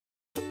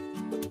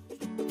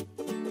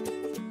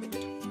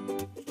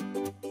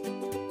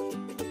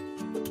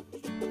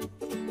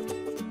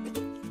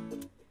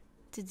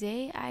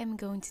Today I am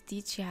going to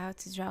teach you how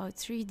to draw a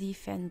 3D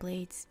fan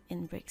blade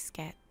in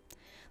BricsCAD.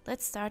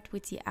 Let's start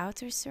with the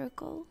outer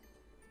circle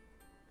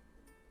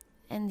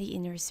and the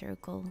inner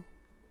circle.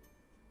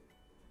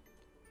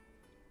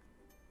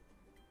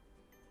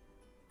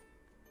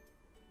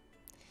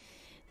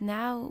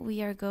 Now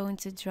we are going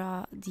to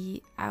draw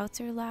the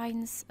outer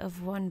lines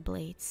of one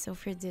blade. So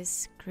for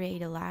this,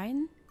 create a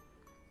line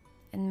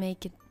and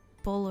make a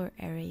polar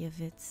array of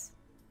it.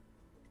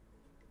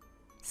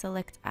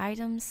 Select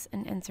items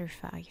and enter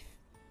 5.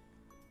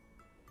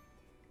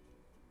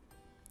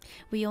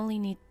 We only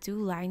need 2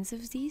 lines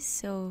of these,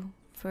 so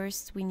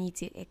first we need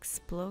to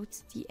explode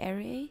the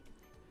array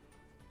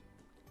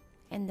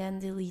and then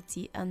delete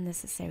the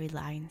unnecessary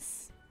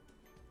lines.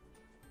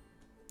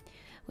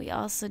 We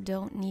also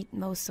don't need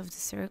most of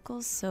the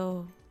circles,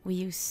 so we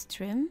use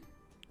trim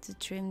to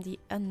trim the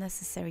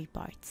unnecessary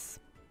parts.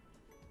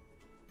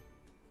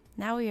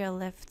 Now we are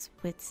left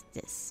with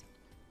this.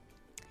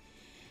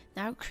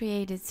 Now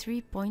create a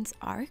 3-point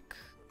arc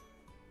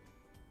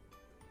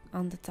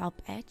on the top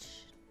edge.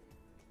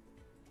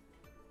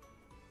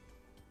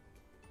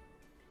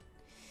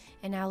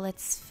 And now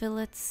let's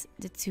fillet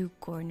the 2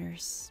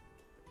 corners.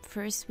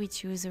 First we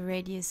choose a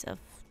radius of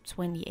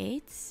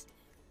 28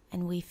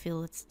 and we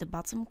fillet the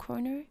bottom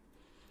corner.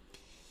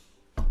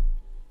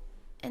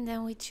 And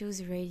then we choose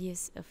a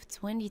radius of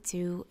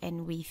 22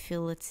 and we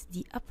fillet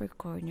the upper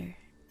corner.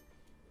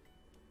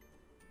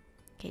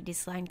 Okay,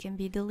 this line can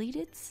be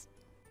deleted.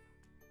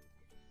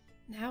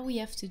 Now we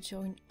have to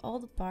join all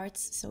the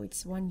parts so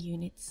it's one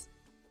unit.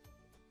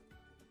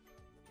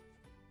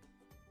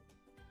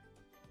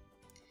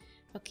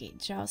 Okay,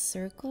 draw a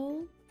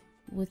circle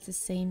with the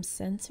same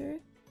center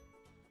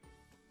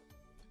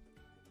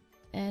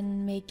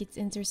and make it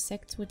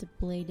intersect with the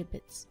blade a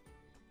bit.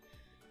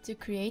 To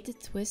create the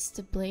twist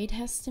the blade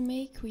has to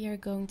make, we are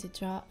going to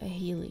draw a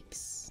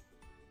helix.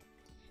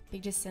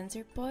 Pick the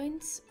center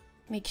point,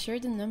 make sure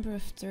the number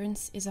of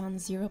turns is on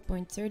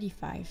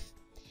 0.35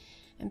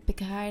 and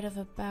pick a height of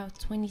about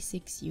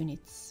 26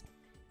 units.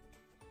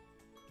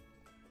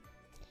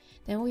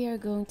 Then we are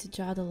going to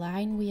draw the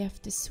line we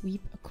have to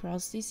sweep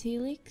across this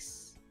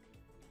helix.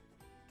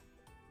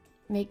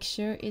 Make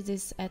sure it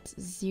is at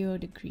 0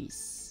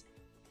 degrees.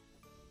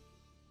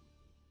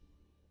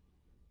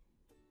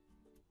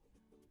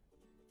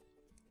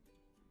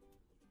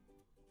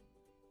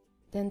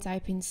 Then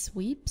type in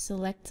sweep,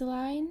 select the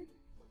line,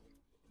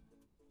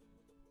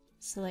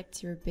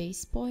 select your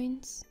base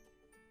point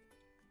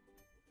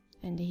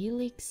and the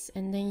helix,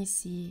 and then you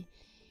see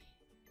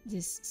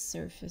this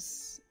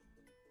surface.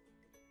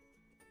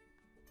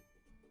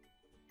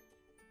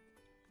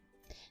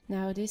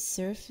 Now this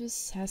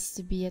surface has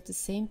to be at the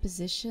same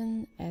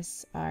position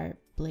as our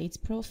blade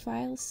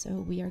profile, so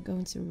we are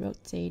going to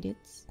rotate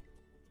it.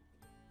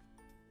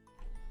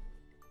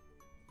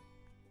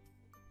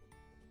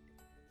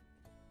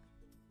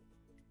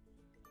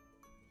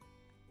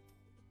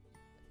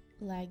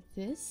 Like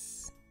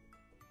this.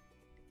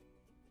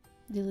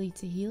 Delete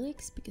the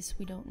helix because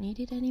we don't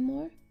need it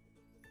anymore.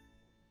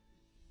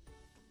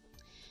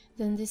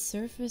 Then this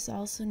surface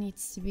also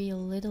needs to be a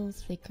little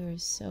thicker,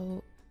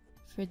 so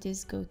for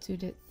this go to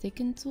the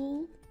thicken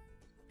tool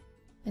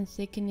and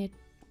thicken it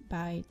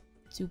by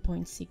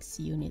 2.6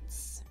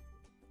 units.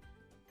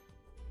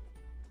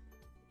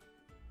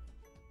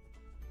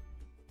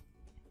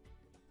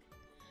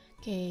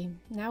 Okay,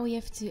 now we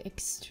have to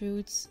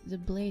extrude the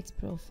blade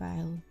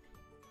profile.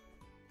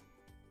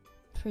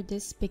 For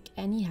this, pick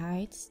any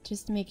height,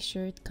 just make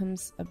sure it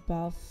comes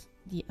above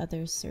the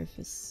other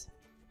surface.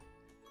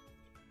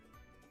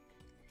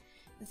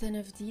 Then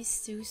of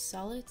these 2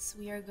 solids,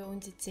 we are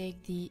going to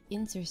take the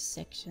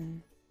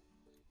intersection.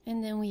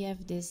 And then we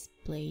have this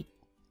blade.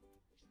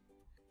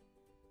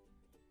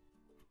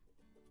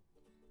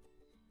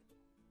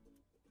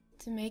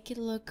 To make it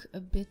look a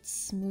bit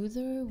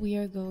smoother, we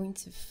are going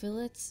to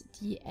fillet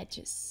the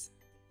edges.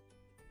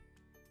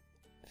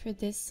 For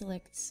this,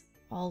 select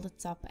all the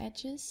top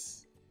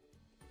edges.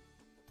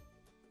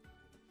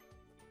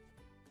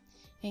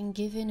 And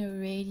give in a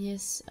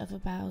radius of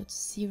about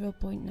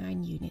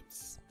 0.9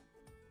 units.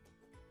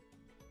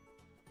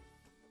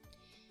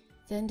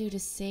 Then do the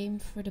same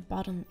for the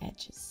bottom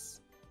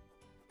edges.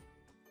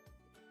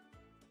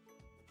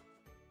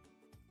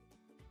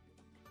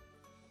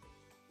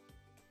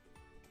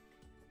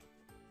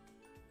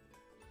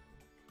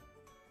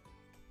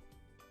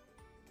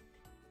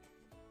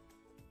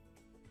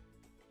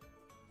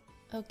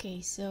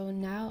 Okay, so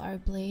now our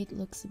blade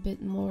looks a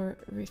bit more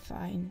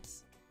refined.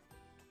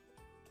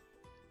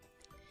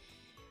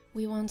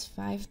 We want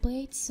 5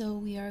 blades, so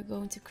we are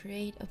going to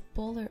create a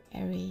polar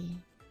array.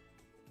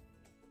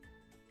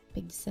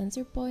 Pick the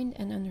center point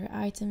and under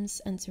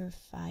items enter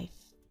 5.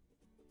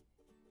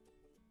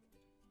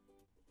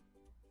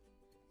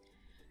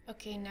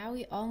 Okay, now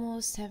we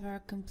almost have our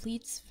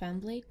complete fan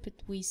blade, but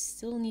we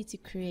still need to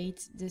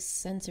create this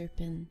center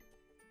pin.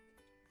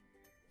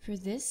 For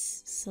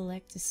this,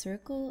 select the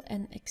circle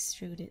and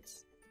extrude it.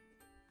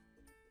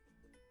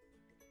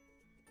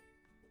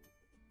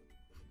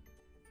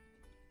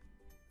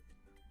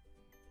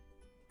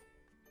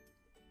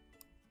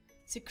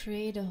 To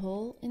create a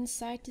hole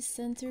inside the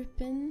center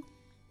pin,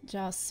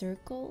 draw a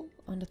circle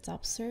on the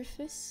top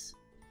surface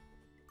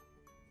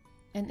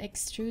and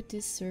extrude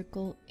this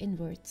circle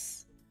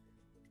inwards.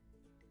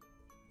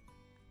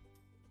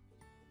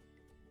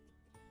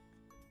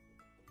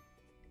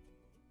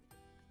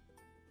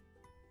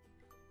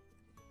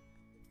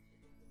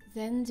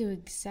 Then do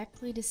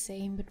exactly the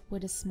same but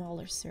with a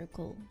smaller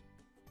circle.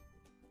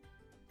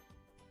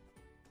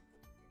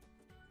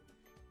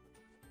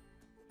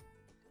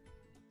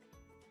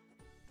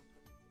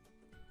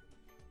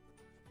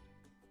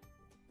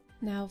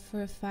 Now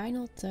for a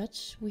final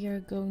touch, we are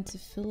going to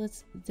fillet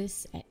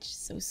this edge.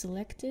 So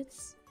select it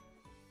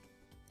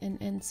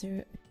and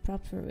enter a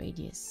proper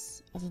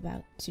radius of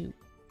about 2.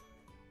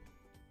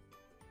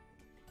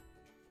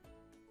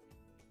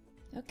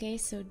 Okay,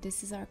 so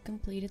this is our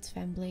completed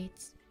fan blade.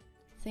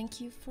 Thank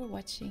you for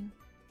watching.